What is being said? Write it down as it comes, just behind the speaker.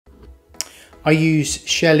I use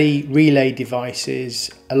Shelly relay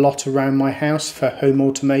devices a lot around my house for home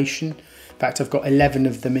automation. In fact, I've got 11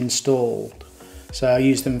 of them installed. So I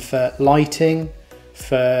use them for lighting,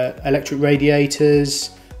 for electric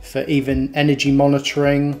radiators, for even energy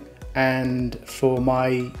monitoring, and for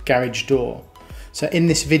my garage door. So in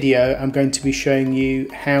this video, I'm going to be showing you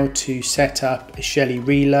how to set up a Shelly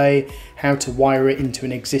relay, how to wire it into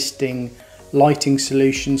an existing lighting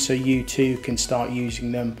solution so you too can start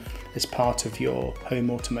using them as part of your home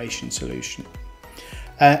automation solution.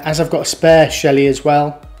 As I've got a spare Shelly as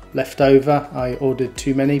well left over, I ordered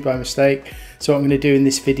too many by mistake. So what I'm going to do in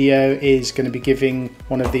this video is going to be giving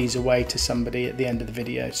one of these away to somebody at the end of the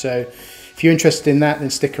video. So if you're interested in that, then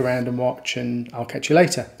stick around and watch, and I'll catch you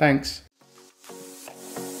later. Thanks.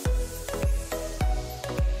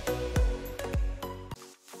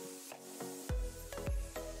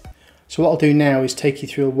 So what I'll do now is take you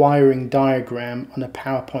through a wiring diagram on a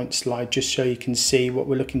PowerPoint slide just so you can see what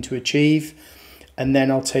we're looking to achieve, and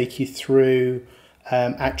then I'll take you through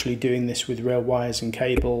actually doing this with real wires and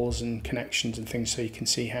cables and connections and things so you can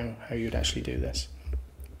see how you'd actually do this.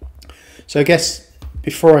 So I guess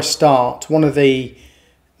before I start, one of the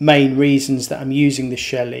main reasons that I'm using the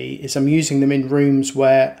Shelly is I'm using them in rooms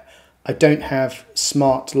where I don't have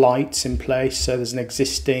smart lights in place, so there's an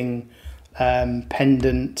existing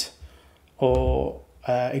pendant or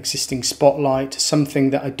existing spotlight, something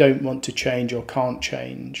that I don't want to change or can't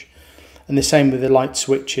change. And the same with the light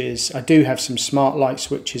switches. I do have some smart light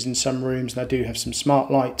switches in some rooms, and I do have some smart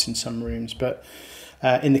lights in some rooms, but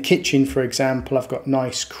in the kitchen, for example, I've got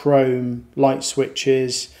nice chrome light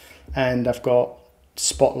switches and I've got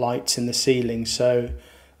spotlights in the ceiling. So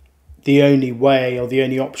the only way, or the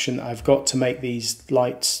only option that I've got to make these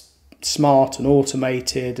lights smart and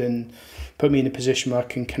automated and put me in a position where I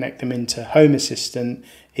can connect them into Home Assistant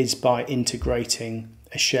is by integrating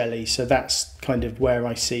a Shelly. So that's kind of where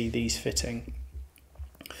I see these fitting.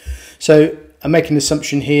 So I'm making an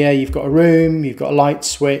assumption here. You've got a room, you've got a light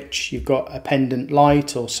switch, you've got a pendant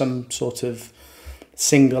light or some sort of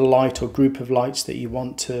single light or group of lights that you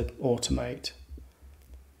want to automate.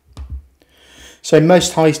 So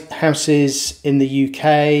most houses in the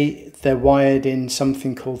UK, they're wired in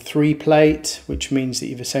something called 3-plate, which means that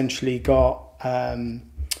you've essentially got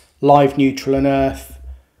live, neutral and earth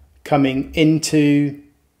coming into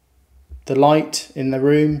the light in the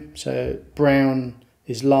room. So brown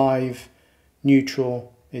is live,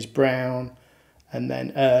 neutral is brown, and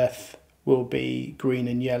then earth will be green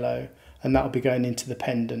and yellow, and that will be going into the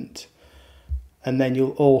pendant. And then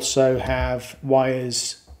you'll also have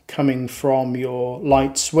wires coming from your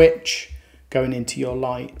light switch going into your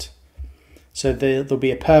light. So there'll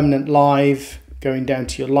be a permanent live going down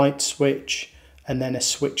to your light switch, and then a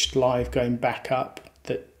switched live going back up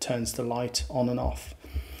that turns the light on and off.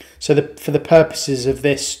 So for the purposes of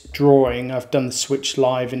this drawing, I've done the switched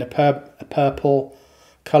live in a purple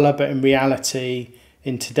colour, but in reality,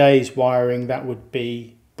 in today's wiring, that would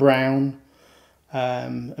be brown,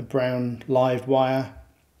 a brown live wire.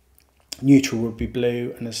 Neutral would be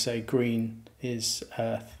blue, and as I say, green is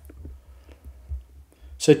earth.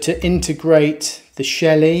 So to integrate the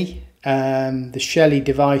Shelly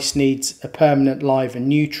device needs a permanent live and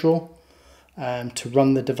neutral to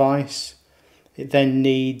run the device. It then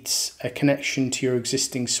needs a connection to your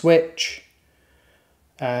existing switch.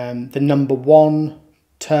 The number 1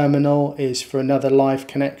 terminal is for another live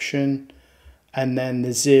connection, and then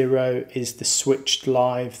the 0 is the switched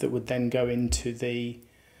live that would then go into the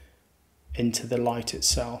light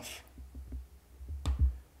itself.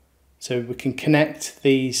 So we can connect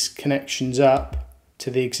these connections up to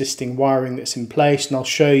the existing wiring that's in place, and I'll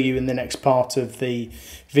show you in the next part of the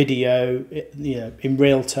video, in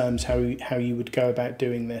real terms, how you would go about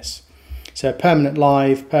doing this. So permanent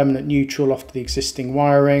live, permanent neutral off to the existing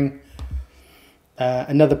wiring,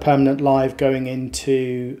 another permanent live going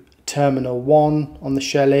into terminal 1 on the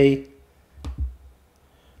Shelly,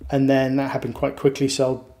 and then that happened quite quickly, so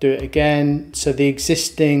I'll do it again. So the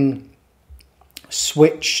existing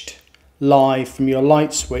switched live from your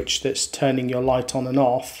light switch that's turning your light on and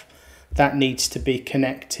off, that needs to be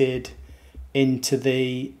connected into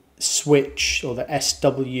the switch or the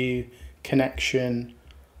SW connection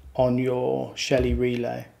on your Shelly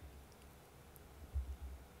relay.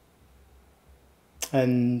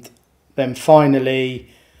 And then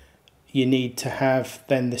finally you need to have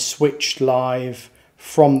then the switched live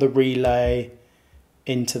from the relay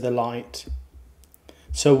into the light.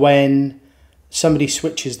 So when somebody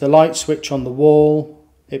switches the light switch on the wall,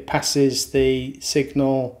 it passes the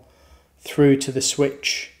signal through to the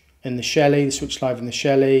switch in the Shelly, the switch live in the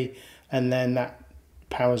Shelly, and then that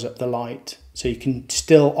powers up the light So you can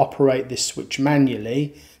still operate this switch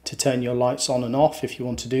manually to turn your lights on and off if you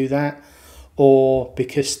want to do that, or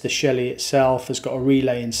because the Shelly itself has got a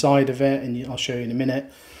relay inside of it, and I'll show you in a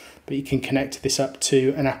minute, but you can connect this up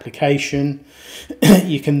to an application.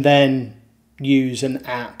 You can then use an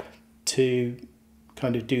app to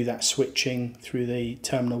kind of do that switching through the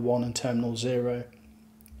terminal 1 and terminal 0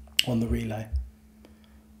 on the relay.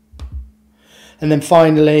 And then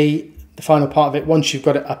finally, the final part of it, once you've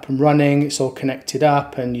got it up and running, it's all connected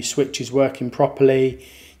up and your switch is working properly,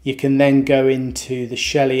 you can then go into the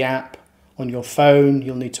Shelly app on your phone.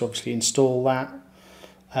 You'll need to obviously install that.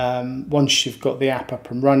 Once you've got the app up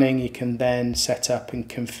and running, you can then set up and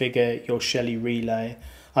configure your Shelly relay.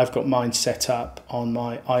 I've got mine set up on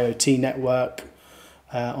my IoT network,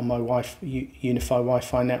 on my Unify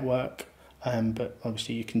Wi-Fi network, but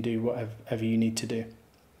obviously you can do whatever you need to do.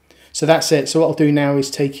 So that's it. So what I'll do now is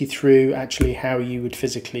take you through actually how you would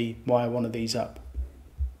physically wire one of these up.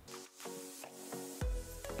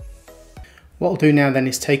 What I'll do now then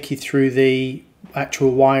is take you through the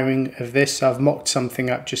actual wiring of this. I've mocked something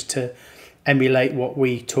up just to emulate what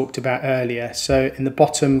we talked about earlier. So in the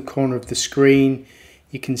bottom corner of the screen,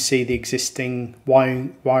 you can see the existing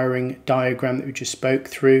wiring diagram that we just spoke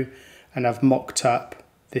through, and I've mocked up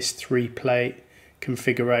this 3-plate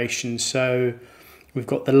configuration. So we've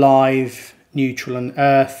got the live, neutral and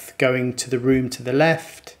earth going to the room to the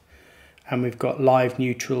left, and we've got live,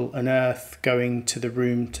 neutral and earth going to the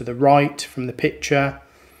room to the right from the picture.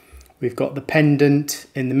 We've got the pendant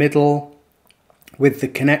in the middle with the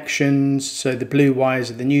connections, so the blue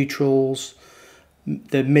wires are the neutrals,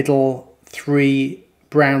 the middle 3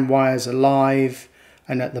 brown wires are live,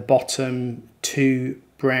 and at the bottom 2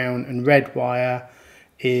 brown and red wire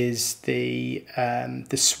is the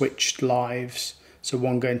switched lives. So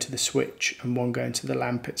one going to the switch and one going to the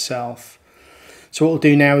lamp itself. So what we'll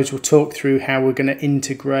do now is we'll talk through how we're going to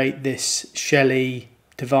integrate this Shelly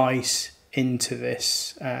device into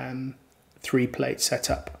this 3-plate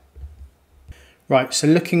setup. Right, so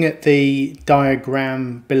looking at the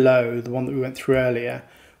diagram below, the one that we went through earlier,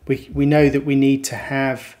 we know that we need to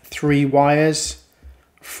have 3 wires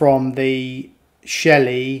from the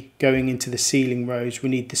Shelly going into the ceiling rows. We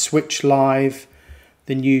need the switch live,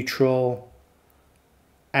 the neutral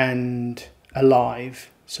and a live.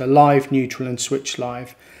 So live, neutral and switch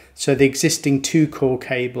live. So the existing 2-core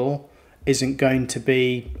cable isn't going to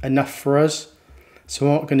be enough for us. So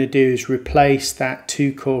what we're going to do is replace that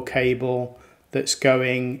 2-core cable that's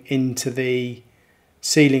going into the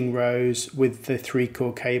ceiling rows with the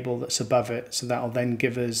 3-core cable that's above it. So that'll then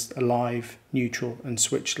give us a live, neutral and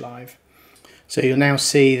switch live. So you'll now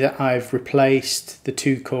see that I've replaced the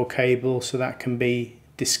 2-core cable, so that can be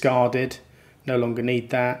discarded, no longer need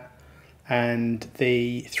that. And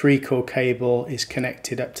the 3-core cable is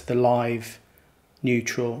connected up to the live,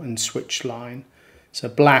 neutral and switch line. So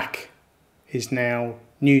black is now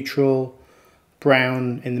neutral,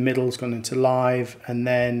 brown in the middle has gone into live, and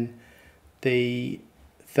then the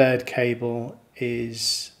 3rd cable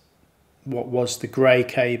is what was the grey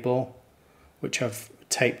cable, which I've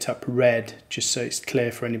taped up red just so it's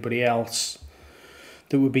clear for anybody else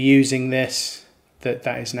that would be using this, that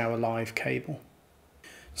is now a live cable.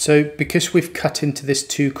 So because we've cut into this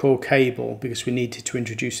 2-core cable, because we needed to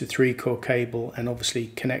introduce a 3-core cable and obviously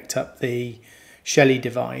connect up the Shelly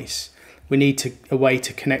device, we need a way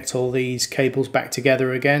to connect all these cables back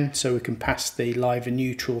together again, so we can pass the live and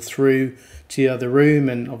neutral through to the other room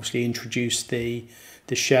and obviously introduce the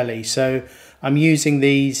Shelly. So I'm using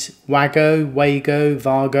these Wago,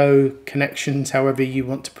 Vargo connections, however you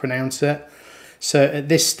want to pronounce it. So at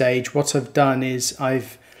this stage, what I've done is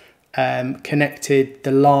I've connected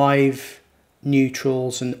the live,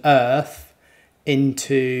 neutrals and earth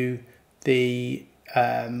into the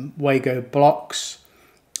Wago blocks,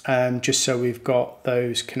 just so we've got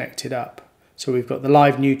those connected up. So we've got the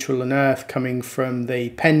live, neutral and earth coming from the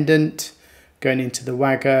pendant going into the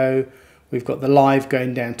Wago. We've got the live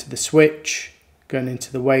going down to the switch, going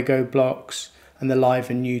into the Wago blocks, and the live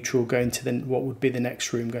and neutral going to what would be the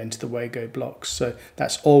next room, going to the Wago blocks. So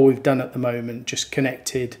that's all we've done at the moment, just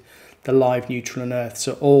connected the live, neutral and earth.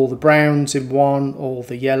 So all the browns in one, all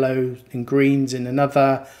the yellow and greens in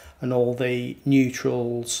another, and all the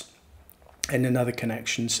neutrals in another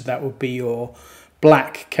connection. So that would be your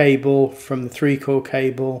black cable from the 3-core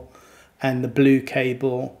cable and the blue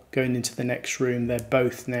cable going into the next room. They're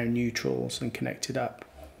both now neutrals and connected up.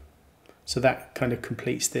 So that kind of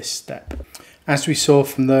completes this step. As we saw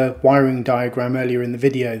from the wiring diagram earlier in the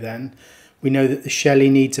video then, we know that the Shelly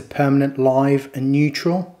needs a permanent live and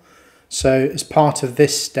neutral. So as part of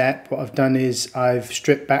this step, what I've done is I've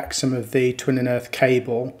stripped back some of the twin and earth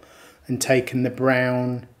cable and taken the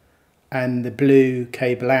brown and the blue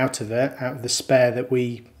cable out of the spare that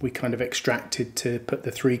we kind of extracted to put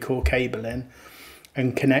the 3-core cable in,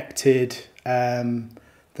 and connected the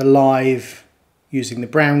live using the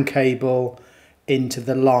brown cable into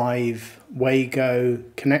the live Wago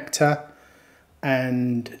connector,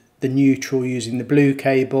 and the neutral using the blue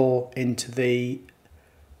cable into the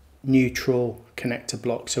neutral connector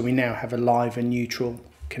block. So we now have a live and neutral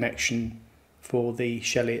connection for the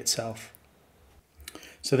Shelly itself.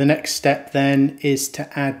 So the next step then is to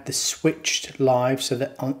add the switched live, so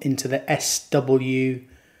that into the SW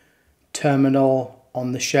terminal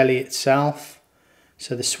on the Shelly itself.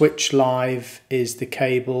 So the switch live is the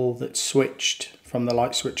cable that's switched from the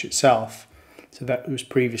light switch itself. So that was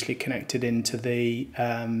previously connected into the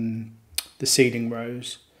ceiling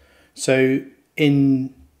rows. So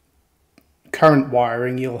in current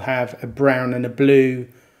wiring, you'll have a brown and a blue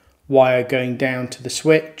wire going down to the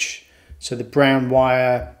switch. So the brown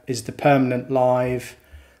wire is the permanent live,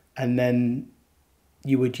 and then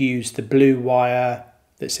you would use the blue wire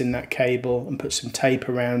that's in that cable and put some tape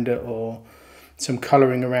around it or some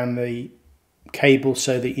colouring around the cable,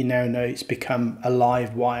 so that you now know it's become a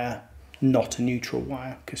live wire, not a neutral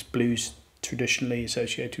wire, because blue's traditionally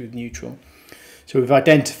associated with neutral. So we've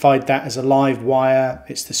identified that as a live wire.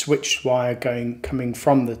 It's the switched wire coming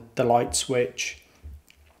from the light switch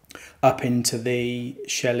up into the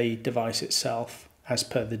Shelly device itself, as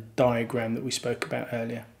per the diagram that we spoke about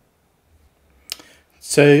earlier.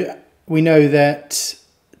 So we know that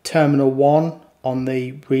terminal 1 on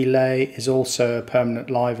the relay is also a permanent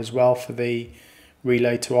live as well for the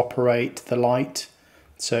relay to operate the light.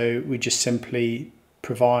 So we just simply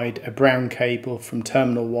provide a brown cable from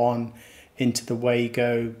terminal 1 into the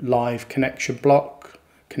Wago live connector block,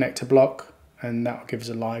 and that will give us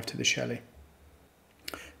a live to the Shelly.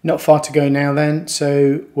 Not far to go now then,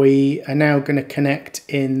 so we are now going to connect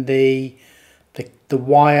in the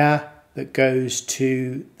wire that goes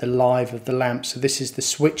to the live of the lamp. So this is the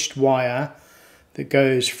switched wire that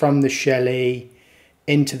goes from the Shelly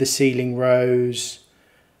into the ceiling rows,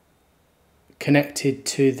 connected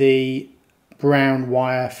to the brown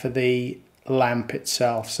wire for the lamp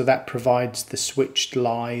itself. So that provides the switched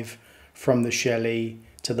live from the Shelly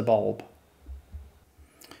to the bulb.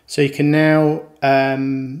 So you can now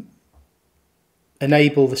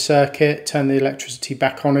enable the circuit, turn the electricity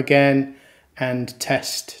back on again, and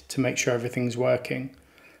test to make sure everything's working.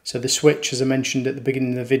 So the switch, as I mentioned at the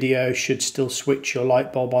beginning of the video, should still switch your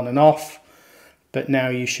light bulb on and off, but now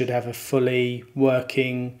you should have a fully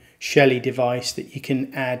working Shelly device that you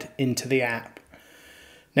can add into the app.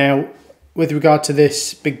 Now, with regard to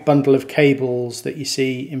this big bundle of cables that you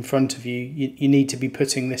see in front of you, you need to be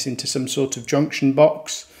putting this into some sort of junction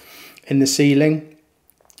box in the ceiling.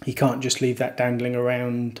 You can't just leave that dangling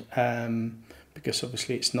around because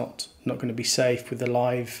obviously it's not going to be safe with the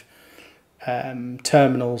live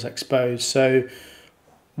terminals exposed. So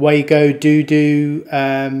Wago do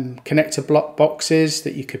connector block boxes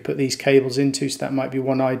that you could put these cables into, so that might be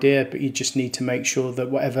one idea, but you just need to make sure that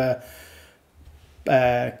whatever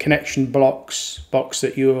connection box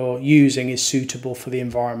that you're using is suitable for the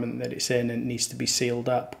environment that it's in, and it needs to be sealed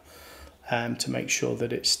up to make sure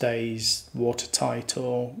that it stays watertight,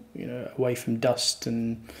 or away from dust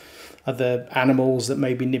and other animals that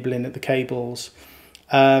may be nibbling at the cables.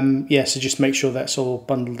 So just make sure that's all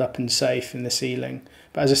bundled up and safe in the ceiling.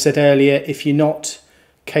 But as I said earlier, if you're not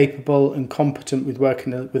capable and competent with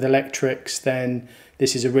working with electrics, then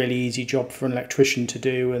this is a really easy job for an electrician to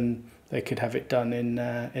do, and they could have it done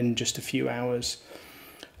in just a few hours.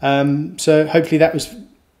 So hopefully that was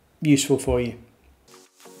useful for you.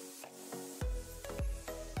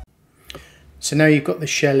 So now you've got the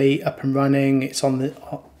Shelly up and running, it's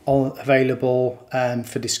available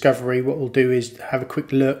for discovery. What we'll do is have a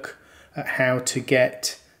quick look at how to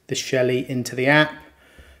get the Shelly into the app.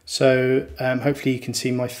 So hopefully you can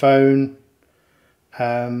see my phone.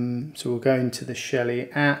 So we'll go into the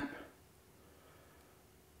Shelly app.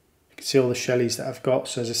 You can see all the Shellys that I've got.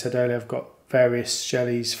 So as I said earlier, I've got various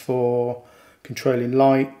Shellys for controlling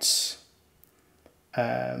lights,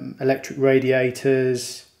 electric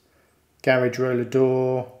radiators, garage roller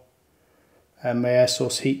door, and my air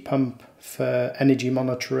source heat pump for energy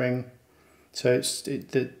monitoring. So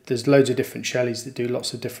there's loads of different Shellys that do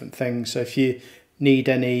lots of different things. So if you need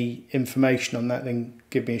any information on that, then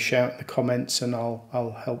give me a shout in the comments and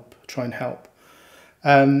I'll try and help.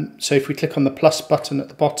 So if we click on the plus button at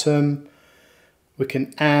the bottom, we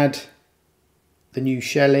can add the new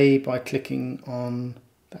Shelly by clicking on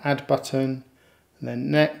the add button and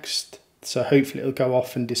then next. So hopefully it'll go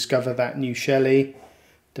off and discover that new Shelly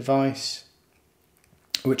device.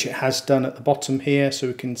 which it has done at the bottom here, so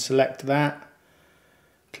we can select that,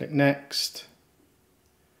 click next.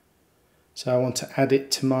 So I want to add it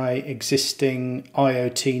to my existing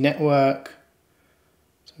IoT network.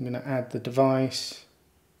 So I'm going to add the device,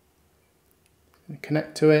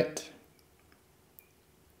 connect to it.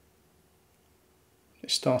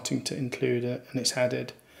 It's starting to include it and it's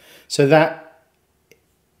added. So that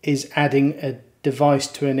is adding a device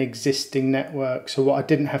to an existing network. So what I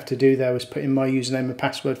didn't have to do there was put in my username and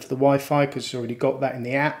password for the Wi-Fi, because it's already got that in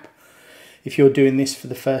the app. If you're doing this for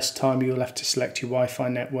the first time, you'll have to select your Wi-Fi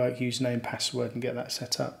network, username, password, and get that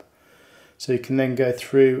set up. So you can then go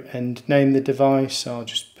through and name the device. I'll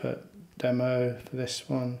just put demo for this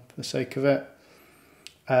one for the sake of it.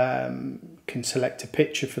 Can select a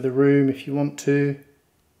picture for the room if you want to,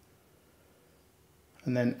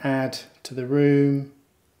 and then add to the room,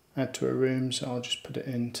 add to a room. So I'll just put it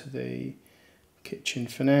into the kitchen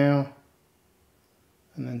for now,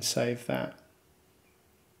 and then save that.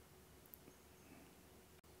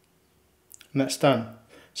 And that's done.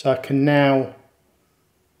 So I can now,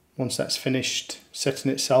 once that's finished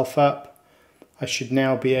setting itself up, I should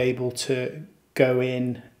now be able to go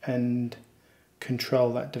in and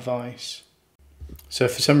control that device. So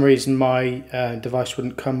for some reason my device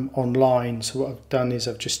wouldn't come online, so what I've done is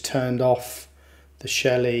I've just turned off the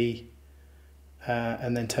Shelly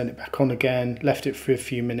and then turned it back on again, left it for a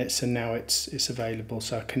few minutes, and now it's available.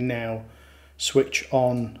 So I can now switch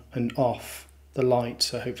on and off the light,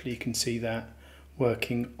 so hopefully you can see that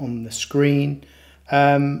working on the screen.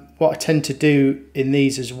 What I tend to do in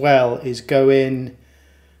these as well is go in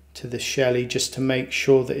to the Shelly just to make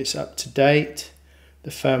sure that it's up to date,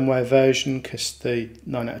 the firmware version, because the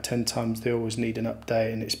 9 out of 10 times they always need an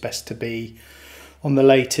update and it's best to be on the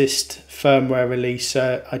latest firmware release,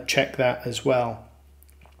 so I check that as well.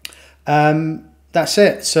 That's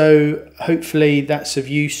it. So hopefully that's of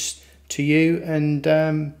use to you, and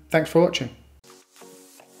thanks for watching.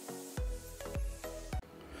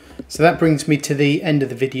 So that brings me to the end of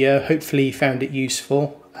the video. Hopefully you found it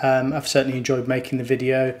useful. I've certainly enjoyed making the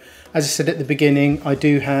video. As I said at the beginning, I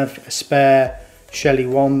do have a spare Shelly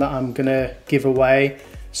 1 that I'm going to give away.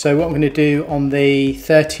 So what I'm going to do on the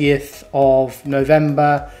 30th of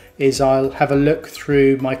November is I'll have a look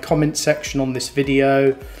through my comment section on this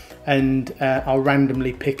video, and I'll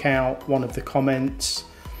randomly pick out one of the comments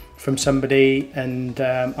from somebody, and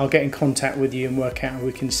I'll get in contact with you and work out how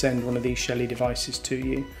we can send one of these Shelly devices to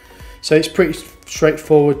you. So it's pretty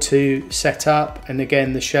straightforward to set up, and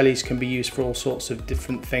again the Shellys can be used for all sorts of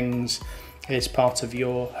different things as part of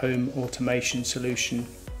your home automation solution.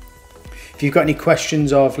 If you've got any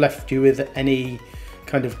questions or I've left you with any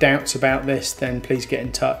kind of doubts about this, then please get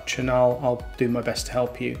in touch and I'll do my best to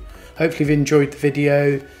help you. Hopefully you've enjoyed the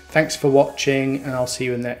video. Thanks for watching, and I'll see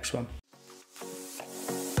you in the next one.